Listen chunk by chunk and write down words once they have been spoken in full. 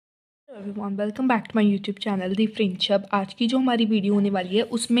Everyone welcome back to my YouTube channel the friendship. आज की जो हमारी वीडियो होने वाली है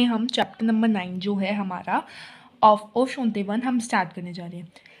उसमें हम चैप्टर नंबर 9 जो है हमारा ऑफ एंचांटे हम स्टार्ट करने जा रहे हैं।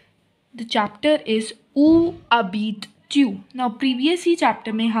 द चैप्टर इज ऊ अबीत ट्यू। नाउ प्रीवियस ही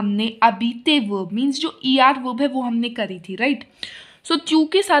चैप्टर में हमने अबीते वर्ब मीन्स जो वर्ब है वो हमने करी थी, राइट। सो ट्यू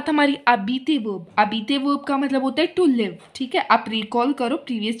के साथ हमारी अबीते वर्ब का मतलब होता है टू लिव। ठीक है, आप रिकॉल करो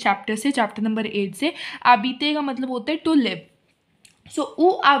प्रीवियस चैप्टर से, चैप्टर नंबर 8 से। अबीते का मतलब होता है टू लिव। सो ऊ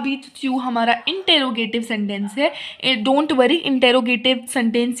अबीत ट्यू हमारा इंटेरोगेटिव सेंटेंस है। डोंट वरी, इंटेरोगेटिव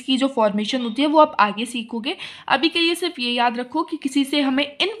सेंटेंस की जो फॉर्मेशन होती है वो आप आगे सीखोगे। अभी के लिए सिर्फ ये याद रखो कि किसी से हमें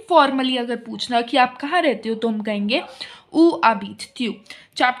इनफॉर्मली अगर पूछना कि आप कहाँ रहते हो तो हम कहेंगे ऊ अबीत ट्यू।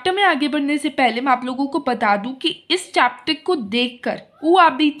 चैप्टर में आगे बढ़ने से पहले मैं आप लोगों को बता दूं कि इस चैप्टर को देखकर, ऊ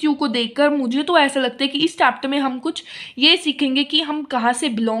अबीत ट्यू को देखकर मुझे तो ऐसा लगता है कि इस चैप्टर में हम कुछ ये सीखेंगे कि हम कहाँ से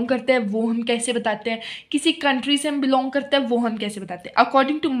बिलोंग करते हैं वो हम कैसे बताते हैं, किसी कंट्री से हम बिलोंग करते हैं वो हम कैसे बताते हैं,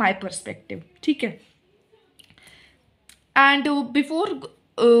 अकॉर्डिंग टू माई परस्पेक्टिव। ठीक है, एंड बिफोर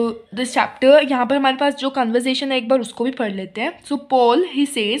दिस चैप्टर यहाँ पर हमारे पास जो कन्वर्जेशन है एक बार उसको भी पढ़ लेते हैं। सो पॉल ही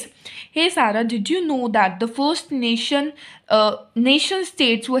सेज, हे सारा, did you know that the first nation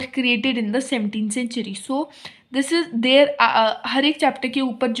states were created in the 17th century। So this is there. हर एक चैप्टर के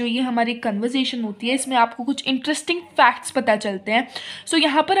ऊपर जो ये हमारी कन्वर्जेशन होती है इसमें आपको कुछ इंटरेस्टिंग फैक्ट्स पता चलते हैं। सो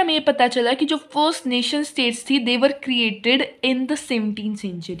यहाँ पर हमें ये पता चला कि जो फर्स्ट नेशन स्टेट्स थी दे वर created in the 17th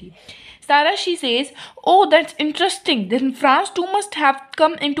century। Sarah, she says, oh, that's interesting. Then France too must have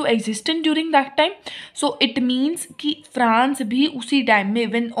come into existence during that time. So it means कि France भी उसी टाइम में,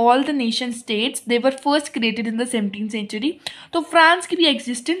 when all the nation states they were first created in the 17th century, तो France की भी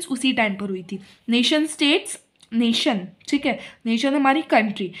existence उसी time पर हुई थी। नेशन स्टेट्स, नेशन, ठीक है, नेशन हमारी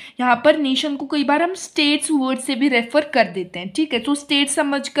कंट्री। यहाँ पर नेशन को कई बार हम स्टेट्स वर्ड से भी रेफर कर देते हैं। ठीक है, तो स्टेट्स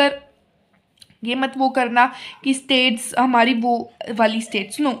समझकर ये मत वो करना कि स्टेट्स हमारी वो वाली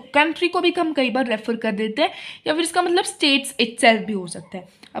स्टेट्स, नो, कंट्री को भी हम कई बार रेफर कर देते हैं या फिर इसका मतलब स्टेट्स इटसेल्फ भी हो सकता है।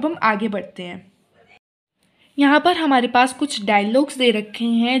 अब हम आगे बढ़ते हैं। यहाँ पर हमारे पास कुछ डायलॉग्स दे रखे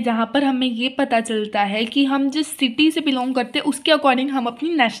हैं जहाँ पर हमें ये पता चलता है कि हम जिस सिटी से बिलोंग करते हैं उसके अकॉर्डिंग हम अपनी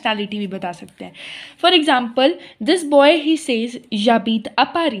नेशनैलिटी भी बता सकते हैं। For example, this boy he says जाबीत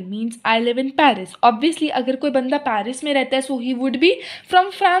अपारी means I live in Paris. Obviously अगर कोई बंदा पेरिस में रहता है सो he would be from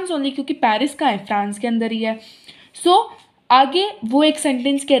France only, क्योंकि पेरिस कहाँ है, फ्रांस के अंदर ही है। सो आगे वो एक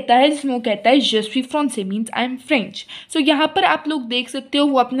सेंटेंस कहता है जिसमें वो कहता है je suis français means I am French. सो यहाँ पर आप लोग देख सकते हो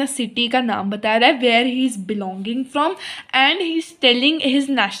वो अपना सिटी का नाम बता रहा है, where he is belonging from, and he is telling his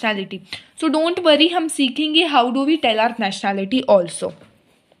nationality. So don't worry, हम सीखेंगे how do we tell our nationality also.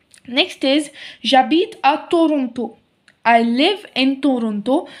 Next is j'habite à Toronto, I live in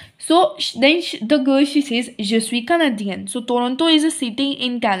Toronto. So then the girl, she says je suis Canadian. So Toronto is a city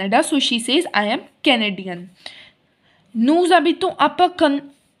in Canada, so she says I am Canadian. Nous habitons à Pecan.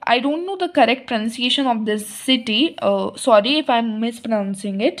 I don't know the correct pronunciation of this city. Sorry if I'm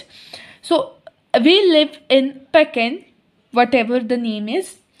mispronouncing it. So we live in Pecan, whatever the name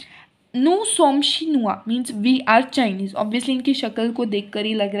is. Nous sommes chinois means we are Chinese. Obviously इनकी शक्ल को देखकर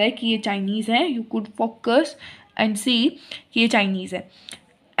ही लग रहा है कि ये Chinese है। You could focus and see कि ये चाइनीज़ है।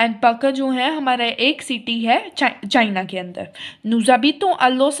 एंड पका जो है हमारा एक सिटी है चाइना के अंदर। नुजाबितो आ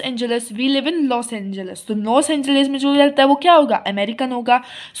Los Angeles, we live in Los Angeles. तो लॉस एंजलिस में जो रहता है वो क्या होगा, अमेरिकन होगा।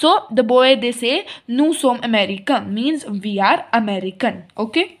 सो द बॉय दे से नु सोम American means we are American.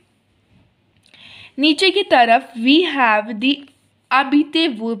 Okay, नीचे की तरफ वी हैव द अबीते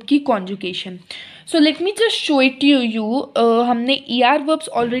वर्ब की conjugation. So let me just show it to you. हमने वर्ब्स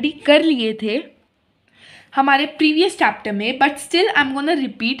ऑलरेडी कर लिए थे हमारे प्रीवियस चैप्टर में, but still I am gonna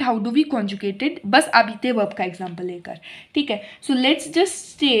repeat how do we conjugated, बस अबीते वर्ब का एग्जाम्पल लेकर। ठीक है, so let's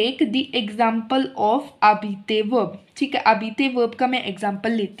just take the example of अबीते verb. ठीक है, अबीते वर्ब का मैं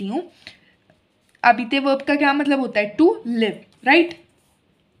एग्जाम्पल लेती हूँ। अबीते वर्ब का क्या मतलब होता है, to live, right.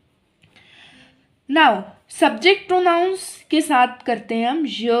 Now subject pronounce के साथ करते हैं हम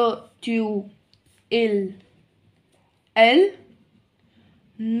य, ट्यू, इल, एल,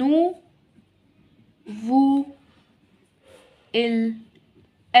 नु, वो, इल,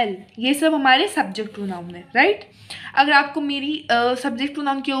 एल, ये सब हमारे सब्जेक्ट प्रोनाउन है, राइट। अगर आपको मेरी सब्जेक्ट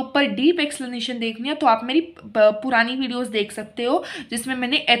प्रोनाउन के ऊपर डीप एक्सप्लेनेशन देखनी है तो आप मेरी पुरानी वीडियोस देख सकते हो जिसमें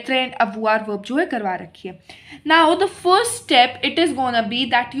मैंने एत्र एंड अवुआर वर्ब जो है करवा रखी है। Now the first step it is gonna be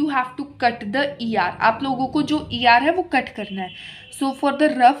that you have to cut the आप लोगों को जो है वो कट करना है। So for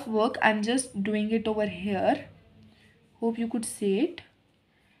the rough work I am just doing it over here, hope you could see it.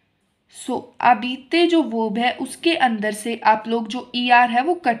 सो अबीते जो verb है उसके अंदर से आप लोग जो है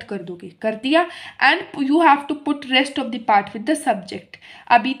वो कट कर दोगे, कर दिया, and you have to put rest of the part with the subject.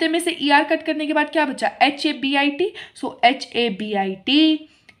 अबीते में से कट करने के बाद क्या बचा, HABIT। सो HABIT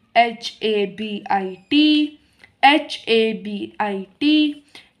HABIT, HABIT,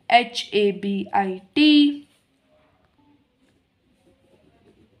 HABIT.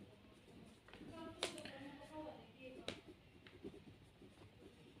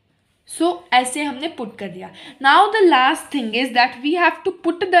 सो ऐसे हमने पुट कर दिया. Now the last thing is that we have to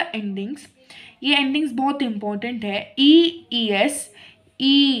put the endings. ये एंडिंग्स बहुत इंपॉर्टेंट है. EES,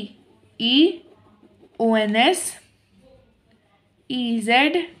 EEONS, EZ,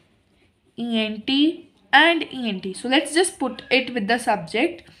 ENT and ENT. So let's just put it with the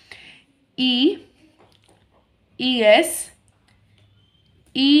subject. EES,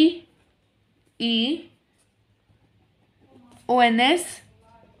 EEONS,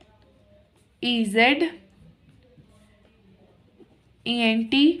 EZ,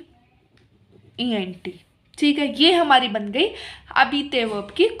 ENT, ENT. ठीक है, ये हमारी बन गई अबीते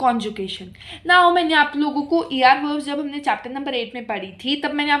verb की कॉन्जुगेशन. नाउ मैंने आप लोगों को ER वर्ब्स जब हमने चैप्टर नंबर 8 में पढ़ी थी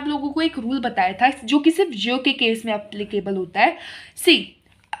तब मैंने आप लोगों को एक रूल बताया था जो कि सिर्फ ज के केस में एप्लीकेबल होता है. सी,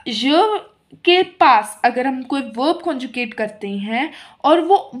 ज के पास अगर हम कोई वर्ब कॉन्जुगेट करते हैं और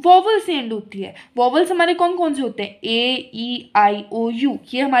वो वॉवल से एंड होती है. वॉवल्स हमारे कौन कौन से होते हैं? AEIOU,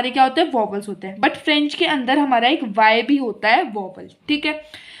 ये हमारे क्या होते हैं? वॉवल्स होते हैं. बट फ्रेंच के अंदर हमारा एक वाई भी होता है, वॉवल. ठीक है.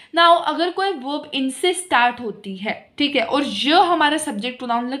 नाउ अगर कोई वर्ब इनसे स्टार्ट होती है, ठीक है, और ज हमारा सब्जेक्ट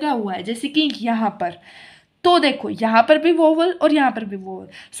प्रोनाउन लगा हुआ है, जैसे कि यहाँ पर, तो देखो यहाँ पर भी वोवल और यहाँ पर भी वोवल.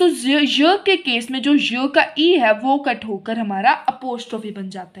 सो ज के केस में जो ज का ई है वो कट होकर हमारा अपोस्ट्रोफी बन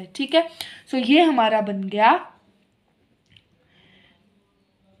जाता है. ठीक है. सो ये हमारा बन गया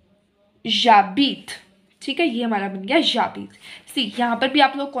जाबीत. ठीक है, ये हमारा बन गया जाबीत. सी, यहाँ पर भी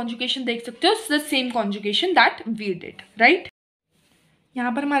आप लोग कॉन्जुगेशन देख सकते हो, the same conjugation that we did, right.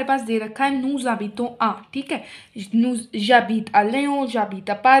 यहाँ पर हमारे पास दे रखा है nous habitons à. ठीक है, j'habite à Lyon, j'habite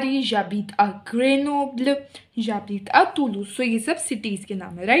à Paris, j'habite à Grenoble, j'habite à Toulouse. सो ये सब सिटीज़ के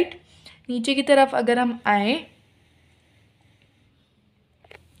नाम है, राइट. नीचे की तरफ अगर हम आए,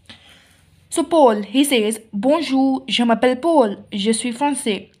 सो Paul, he says, bonjour, je m'appelle Paul, je suis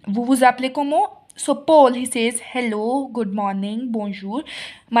français. Vous vous appelez comment? So Paul, he says, hello, good morning, bonjour.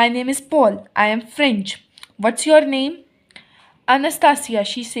 My name is Paul, I am French. What's your name? Anastasia,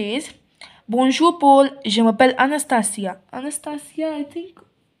 she says, bonjour Paul, je m'appelle Anastasia. Anastasia, I think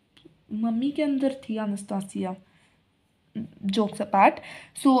mummy के अंदर थी Anastasia. Jokes apart.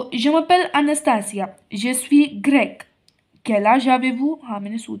 So, je m'appelle Anastasia. Je suis grec. Quel âge avez-vous? हाँ,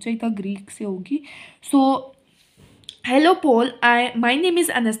 मैंने सोचा ही था Greek से होगी. So, hello Paul, my name is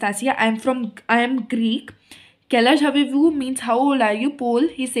Anastasia. I am Greek. Quel âge avez-vous means how old are you? Paul,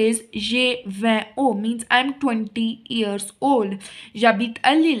 he says, j'ai 20 ans means I'm 20 years old. J'habite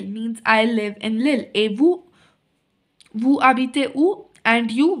à Lille means I live in Lille. Et vous habitez où? And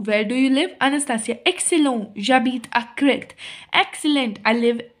you, where do you live? Anastasia, excellent, j'habite à Crète. Excellent, I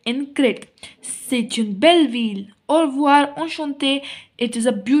live in Crète. C'est une belle ville. Au revoir, enchanté. It is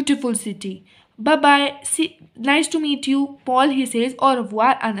a beautiful city. Bye bye. See, nice to meet you. Paul, he says, au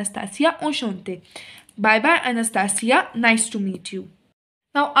revoir, Anastasia, enchanté. Bye bye Anastasia, nice to meet you.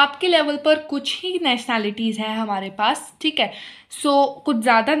 Now आपके level पर कुछ ही nationalities हैं हमारे पास. ठीक है. सो कुछ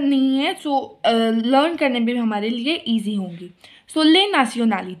ज़्यादा नहीं है. सो लर्न करने में भी हमारे लिए इजी होंगी. सो ले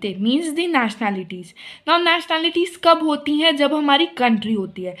nationality means the nationalities. Now nationalities कब होती हैं? जब हमारी कंट्री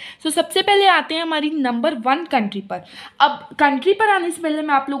होती है. सो सबसे पहले आते हैं हमारी नंबर 1 कंट्री पर. अब कंट्री पर आने से पहले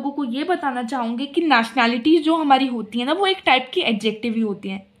मैं आप लोगों को ये बताना चाहूँगी कि नेशनैलिटीज़ जो हमारी होती है ना, वो एक टाइप की एडजेक्टिव ही होती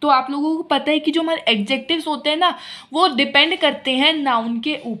हैं. तो आप लोगों को पता है कि जो हमारे एडजेक्टिव्स होते हैं ना, वो डिपेंड करते हैं नाउन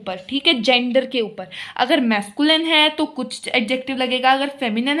के ऊपर. ठीक है, जेंडर के ऊपर. अगर मैस्कुलिन है तो कुछ एडजेक्टिव लगेगा, अगर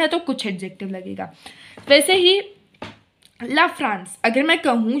फेमिनिन है तो कुछ एडजेक्टिव लगेगा. वैसे ही ला फ्रांस, अगर मैं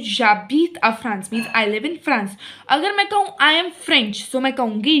कहूँ j'habite à France means I live in France. अगर मैं कहूँ आई एम फ्रेंच तो मैं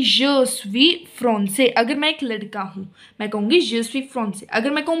कहूँगी je suis français. अगर मैं एक लड़का हूँ मैं कहूँगी je suis français.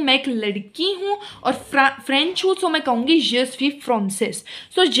 अगर मैं कहूँ मैं एक लड़की हूँ और फ्रेंच हूँ तो मैं कहूँगी je suis française.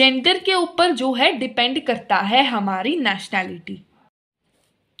 सो जेंडर के ऊपर जो है डिपेंड करता है हमारी नेशनैलिटी.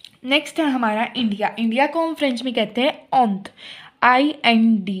 नेक्स्ट है हमारा इंडिया. इंडिया को हम फ्रेंच में कहते हैं ऑन्त,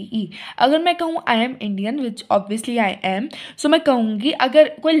 INDE. अगर मैं कहूँ I am Indian which obviously I am, सो मैं कहूँगी अगर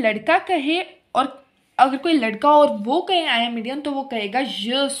कोई लड़का कहे और अगर कोई लड़का और वो कहे आई एम इंडियन तो वो कहेगा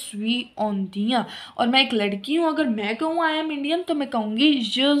je suis indien. और मैं एक लड़की हूँ, अगर मैं कहूँ आई एम इंडियन तो मैं कहूँगी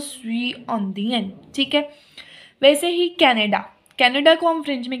je suis indienne. ठीक है. वैसे ही कनाडा, कनाडा को हम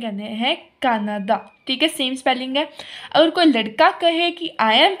फ्रेंच में कहते हैं कनाडा. ठीक है, सेम स्पेलिंग है. अगर कोई लड़का कहे कि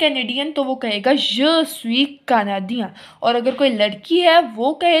आई एम कैनेडियन तो वो कहेगा je suis canadien. और अगर कोई लड़की है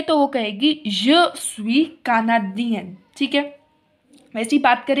वो कहे तो वो कहेगी je suis canadienne. ठीक है. वैसे ही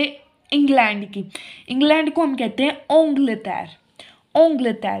बात करें इंग्लैंड की, इंग्लैंड को हम कहते हैं ओंग्लेतर.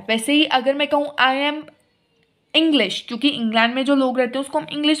 Angleterre। वैसे ही अगर मैं कहूँ आई एम इंग्लिश, क्योंकि इंग्लैंड में जो लोग रहते हैं उसको हम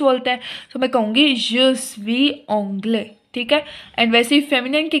इंग्लिश बोलते हैं, तो मैं कहूँगी je suis anglais, ठीक है। एंड वैसे ही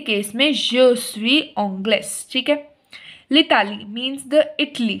फेमिनिन के केस में je suis anglaise, ठीक है। लिटाली मीन्स द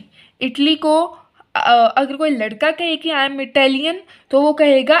इटली। इटली को अगर कोई लड़का कहे कि आई एम इटालियन तो वो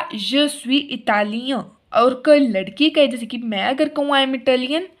कहेगा je suis italien, और कोई लड़की कहे, जैसे कि मैं अगर कहूँ आई एम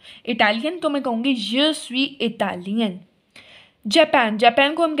इटालियन इटालियन तो मैं कहूँगी je suis italien। Japan,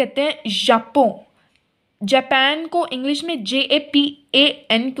 Japan को हम कहते हैं जापों। जापान को इंग्लिश में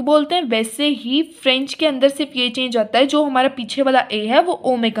JAPAN बोलते हैं, वैसे ही फ्रेंच के अंदर सिर्फ ये चेंज आता है, जो हमारा पीछे वाला ए है वो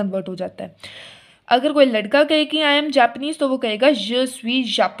ओ में कन्वर्ट हो जाता है। अगर कोई लड़का कहे कि आई एम जापानीज तो वो कहेगा je suis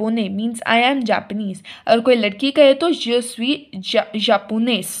japonais, means I am Japanese. अगर कोई लड़की कहे तो je suis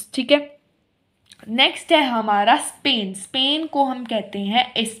japonaise, ठीक है। नेक्स्ट है हमारा स्पेन। स्पेन को हम कहते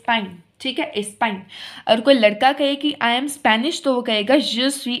हैं स्पाइन, ठीक है, स्पाइन। अगर कोई लड़का कहे कि आई एम स्पेनिश तो वो कहेगा je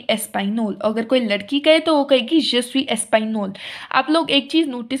suis espagnol। अगर कोई लड़की कहे तो वो कहेगी je suis espagnol। आप लोग एक चीज़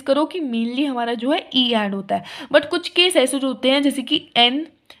नोटिस करो कि मेनली हमारा जो है ई ऐड होता है, बट कुछ केस ऐसे जो होते हैं जैसे कि एन,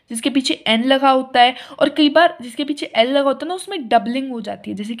 जिसके पीछे एन लगा होता है, और कई बार जिसके पीछे एल लगा होता है ना उसमें डबलिंग हो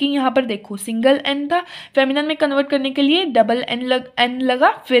जाती है। जैसे कि यहाँ पर देखो सिंगल एन था, फेमिनिन में कन्वर्ट करने के लिए डबल एन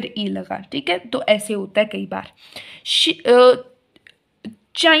लगा फिर ई लगा, ठीक है। तो ऐसे होता है कई बार।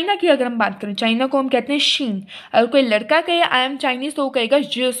 चाइना की अगर हम बात करें, चाइना को हम कहते हैं शीन। अगर कोई लड़का कहे आई एम चाइनीज तो वो कहेगा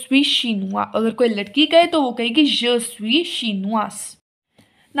je suis chinois। अगर कोई लड़की कहे तो वो कहेगी je suis chinoise।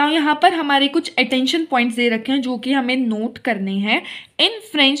 नाउ यहाँ पर हमारे कुछ अटेंशन पॉइंट्स दे रखे हैं जो कि हमें नोट करने हैं। In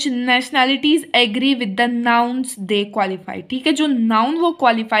French nationalities agree with the nouns they qualify, ठीक है। जो नाउन वो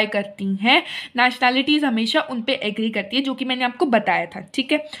क्वालिफाई करती हैं, नेशनैलिटीज हमेशा उन पे एग्री करती है, जो कि मैंने आपको बताया था,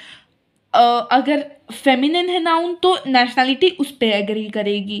 ठीक है। अगर फेमिनिन है नाउन तो नेशनैलिटी उस पर एग्री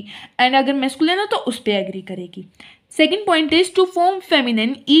करेगी, एंड अगर मैस्कुलिन है तो उस पर एग्री करेगी। Second point is to form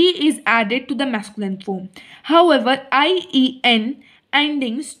feminine, E is added to the masculine form. However, IEN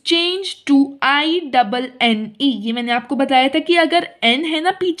endings change to INNE। ये मैंने आपको बताया था कि अगर N है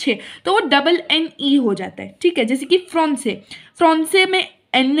ना पीछे तो वो NNE हो जाता है, ठीक है। जैसे कि फ्रांसे में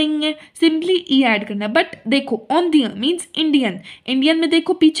N नहीं है, सिंपली E ऐड करना है। बट देखो ऑन मीन्स इंडियन, इंडियन में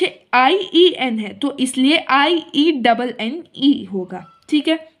देखो पीछे IEN है तो इसलिए IENNE होगा, ठीक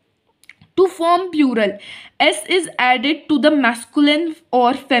है। To form plural, S is added to the masculine or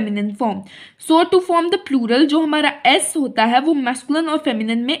feminine form. So to form the plural जो हमारा S होता है वो masculine और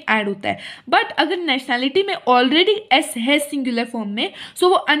feminine में add होता है। But अगर nationality में already S है singular form में, so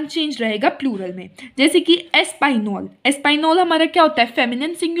वो unchanged रहेगा plural में। जैसे कि espagnol, espagnol हमारा क्या होता है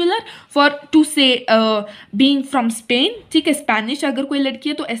feminine singular for to say being from Spain, ठीक है। Spanish अगर कोई लड़की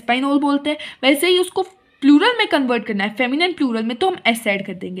है तो espagnol बोलते हैं, वैसे ही उसको प्लूरल में कन्वर्ट करना है फेमिनिन प्लूरल में तो हम एस ऐड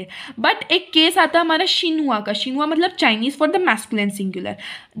कर देंगे। बट एक केस आता है हमारा शिनुआ का, शिनुआ मतलब Chinese for the masculine singular.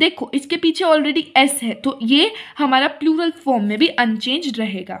 देखो इसके पीछे ऑलरेडी एस है तो ये हमारा प्लूरल फॉर्म में भी अनचेंज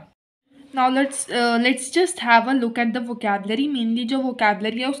रहेगा। Now let's just have a look at the vocabulary. Mainly जो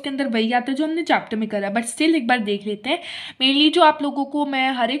वोकैबलरी है उसके अंदर वही आता है जो हमने चैप्टर में करा है, बट स्टिल एक बार देख लेते हैं। मेनली जो आप लोगों को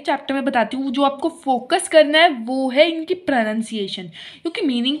मैं हर एक चैप्टर में बताती हूँ, जो आपको फोकस करना है वो है इनकी प्रोनाउंसिएशन, क्योंकि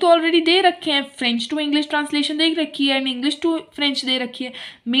मीनिंग तो ऑलरेडी दे रखे हैं, फ्रेंच टू इंग्लिश ट्रांसलेशन दे रखी है एंड इंग्लिश टू फ्रेंच दे रखी है।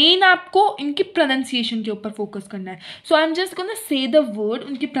 मेन आपको इनकी प्रोनाउंसिएशन के ऊपर फोकस करना है। सो I am just gonna say the word,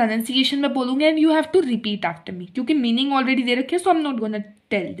 उनकी प्रोनाउंसिएशन में बोलूँगी and you have to repeat after me, क्योंकि मीनिंग ऑलरेडी दे रखी है, सो I am not gonna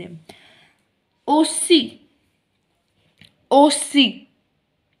tell them. ओसी, ओसी,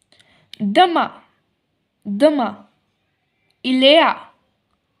 दमा, दमा, इलेया,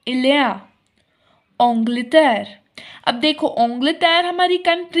 इलेया, ओंग्लेटर। अब देखो ओंग्लेटर हमारी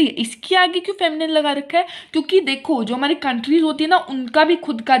कंट्री है, इसके आगे क्यों फेमिनिन लगा रखा है? क्योंकि देखो जो हमारी कंट्रीज होती है ना उनका भी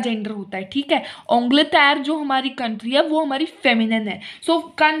खुद का जेंडर होता है, ठीक है। ओंग्लेटर जो हमारी कंट्री है वो हमारी फेमिनिन है, सो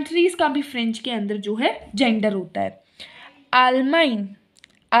कंट्रीज का भी फ्रेंच के अंदर जो है जेंडर होता है। आलमाइन,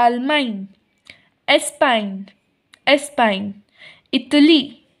 आलमाइन, एस्पाइन, एस्पाइन, इटली,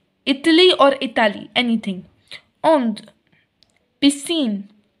 इटली और Italy anything, ओंद, पिसीन,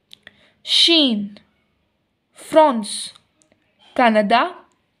 sheen, France, Canada,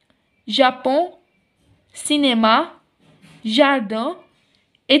 Japan, cinema, Jordan,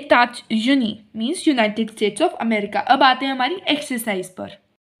 attach uni means United states of America. अब आते हैं हमारी एक्सरसाइज पर।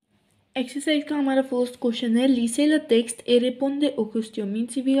 एक्सरसाइज का हमारा फर्स्ट क्वेश्चन है लीसे the text A रिपोंडे O question,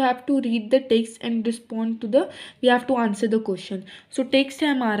 means we have to read the text and respond to the, we have to answer the question. So text है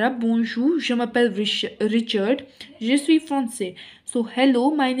हमारा बोंजूर, je m'appelle Richard, je suis français। So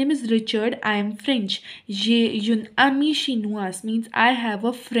hello, my name is Richard. I am French. J'ai une amie chinoise means I have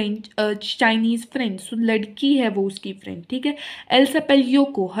a French Chinese friend. So लड़की है वो उसकी friend, ठीक है. Elle s'appelle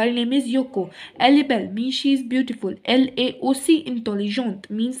Yoko. Her name is Yoko. Elle est belle means she is beautiful. Elle est aussi intelligente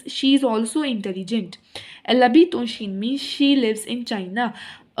means she is also intelligent. Elle habite en Chine means she lives in China.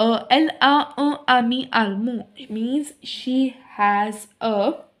 Elle a un ami allemand means she has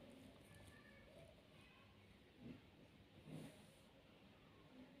a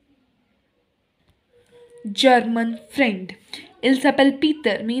German friend. Il s'appelle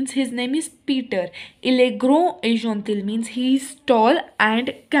Peter means his name is Peter. Il est grand et gentil means he is tall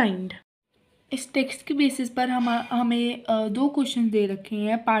and kind. इस text के basis पर हमें दो question दे रखे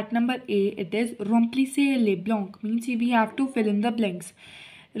हैं. Part number A it is रॉम्प्लिसे ले blank means we have to fill in the blanks.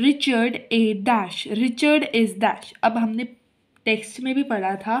 Richard A dash. Richard is dash. अब हमने टेक्स्ट में भी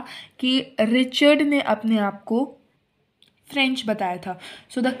पढ़ा था कि रिचर्ड ने अपने आप को फ्रेंच बताया था.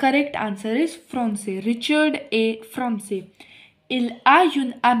 So the correct answer is फ्रांसे. Richard A फ्रांसे. Il a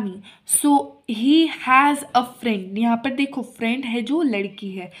une amie. So he has a friend. यहाँ पर देखो फ्रेंड है जो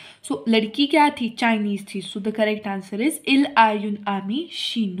लड़की है. सो लड़की क्या थी? चाइनीज थी. So the correct answer is il a une amie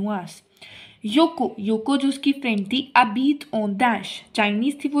chinoise. योको. योको जो उसकी फ्रेंड थी. Avith on dash.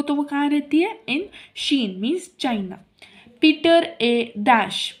 चाइनीज थी वो, तो वो कहाँ रहती है? इन शीन means China. Peter A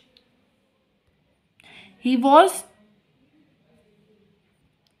dash. He was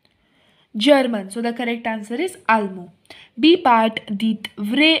German. So the correct answer is Allemand. B part dit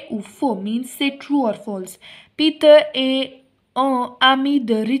vrai ou faux means say true or false. Peter est un ami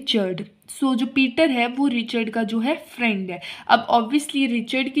de Richard. सो जो Peter है वो Richard का जो है friend है. अब obviously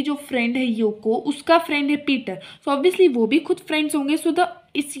Richard की जो फ्रेंड है योको, उसका फ्रेंड है पीटर. सो ऑब्वियसली वो भी खुद फ्रेंड्स होंगे. सो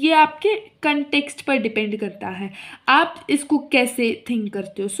ये आपके कंटेक्स्ट पर डिपेंड करता है, आप इसको कैसे थिंक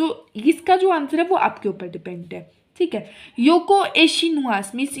करते हो. सो इसका जो आंसर है वो आपके ऊपर डिपेंड है, ठीक है. योको is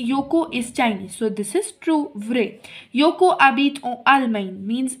शिनवास means योको is Chinese. So this is true व्रे. योको अबीट on अल्माइन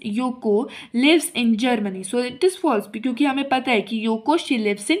means योको lives in Germany. So it is false क्योंकि हमें पता है कि योको she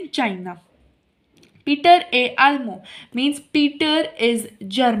lives in China. Peter A Olmo means Peter is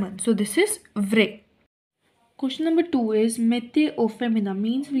German. So this is व्रे. Question number 2 is mete or femina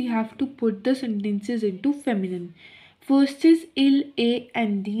means we have to put the sentences into feminine. First is इल ए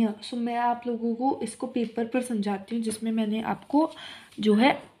एंडिया. सो मैं आप लोगों को इसको paper पर समझाती हूँ जिसमें मैंने आपको जो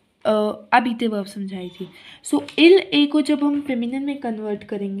है अबीते वर्ब समझाई थी. सो इल ए को जब हम फेमिनिन में कन्वर्ट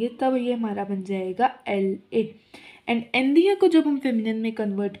करेंगे तब ये हमारा बन जाएगा एल ए. एंड एंडिया को जब हम फेमिनिन में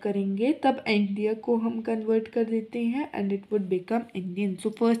कन्वर्ट करेंगे तब एंडिया को हम कन्वर्ट कर देते हैं and it would become Indian. So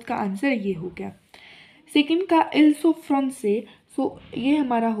first का आंसर ये हो गया. सेकेंड का इल्सो फ्रांसे. सो ये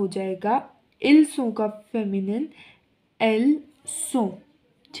हमारा हो जाएगा इल्सो का फेमिनिन एल सो,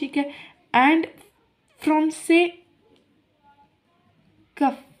 ठीक है. एंड फ्रांसे का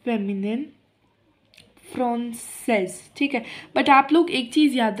फेमिनिन फ्रांसेस, ठीक है. बट आप लोग एक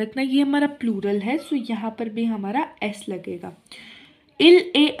चीज़ याद रखना, ये हमारा प्लूरल है. सो यहाँ पर भी हमारा एस लगेगा.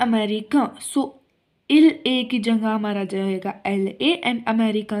 इल ए अमेरिका. सो इल ए की जगह हमारा जाएगा एल ए एंड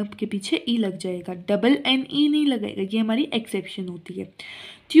अमेरिका के पीछे ई लग जाएगा. डबल एन ई नहीं लगेगा, ये हमारी एक्सेप्शन होती है.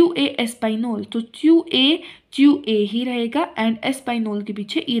 ट्यू ए एस्पाइनोल. तो ट्यू ए ही रहेगा एंड एस्पाइनोल के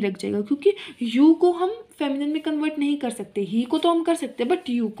पीछे ई लग जाएगा क्योंकि यू को हम फेमिनिन में कन्वर्ट नहीं कर सकते. ही को तो हम कर सकते बट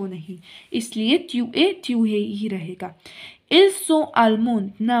यू को नहीं, इसलिए ट्यू ए ही रहेगा. इल सो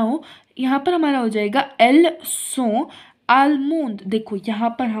आलमोंड. नाउ यहाँ पर हमारा हो जाएगा एल सो आलमोंड. देखो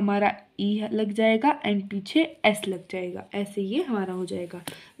यहाँ पर हमारा ई लग जाएगा एंड पीछे एस लग जाएगा, ऐसे ये हमारा हो जाएगा.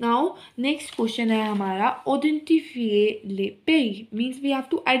 नाउ नेक्स्ट क्वेश्चन है हमारा आइडेंटिफाई ले पेई means we have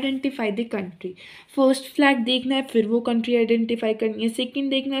to identify the country. First flag देखना है, फिर वो कंट्री आइडेंटिफाई करनी है. सेकंड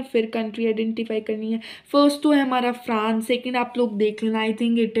देखना है, फिर कंट्री आइडेंटिफाई करनी है. फर्स्ट तो है हमारा फ्रांस. सेकंड आप लोग देख लेना, I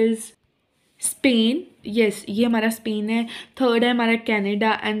think it is Spain. Yes, ये हमारा स्पेन है. थर्ड है हमारा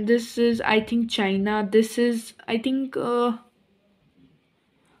Canada and this is I think China. This is I think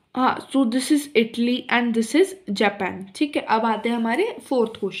हाँ, so this is Italy and this is Japan, ठीक है. अब आते हैं हमारे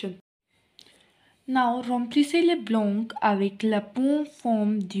fourth question. Now remplissez les blancs avec la bonne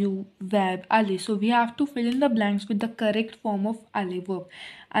forme du verbe aller. So we have to fill in the blanks with the correct form of aller verb.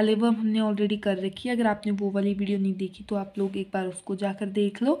 aller verb हमने already कर रखी है. अगर आपने वो वाली video नहीं देखी तो आप लोग एक बार उसको जाकर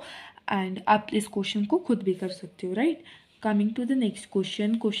देख लो एंड आप इस क्वेश्चन को खुद भी कर सकते हो, right. Coming to the next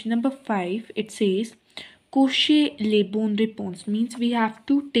question. Question number 5 it says cocher les bonnes réponses means we have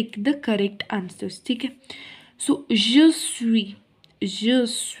to take the correct answers, ठीक है. So je suis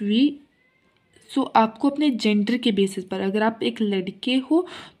सो आपको अपने जेंडर के बेसिस पर, अगर आप एक लड़के हो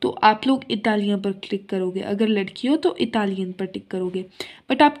तो आप लोग इटालियन पर क्लिक करोगे, अगर लड़की हो तो इटालियन पर टिक करोगे।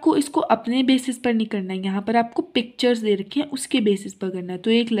 बट आपको इसको अपने बेसिस पर नहीं करना है, यहाँ पर आपको पिक्चर्स दे रखे हैं उसके बेसिस पर करना है।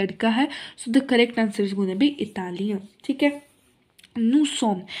 तो एक लड़का है, so the correct answer is gonna be Italian. ठीक है।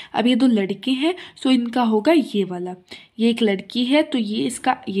 नूसोम, अब ये दो लड़के हैं सो इनका होगा ये वाला, ये एक लड़की है तो ये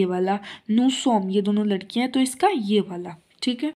इसका ये वाला, नूसोम ये दोनों लड़कियां हैं तो इसका ये वाला। ठीक है।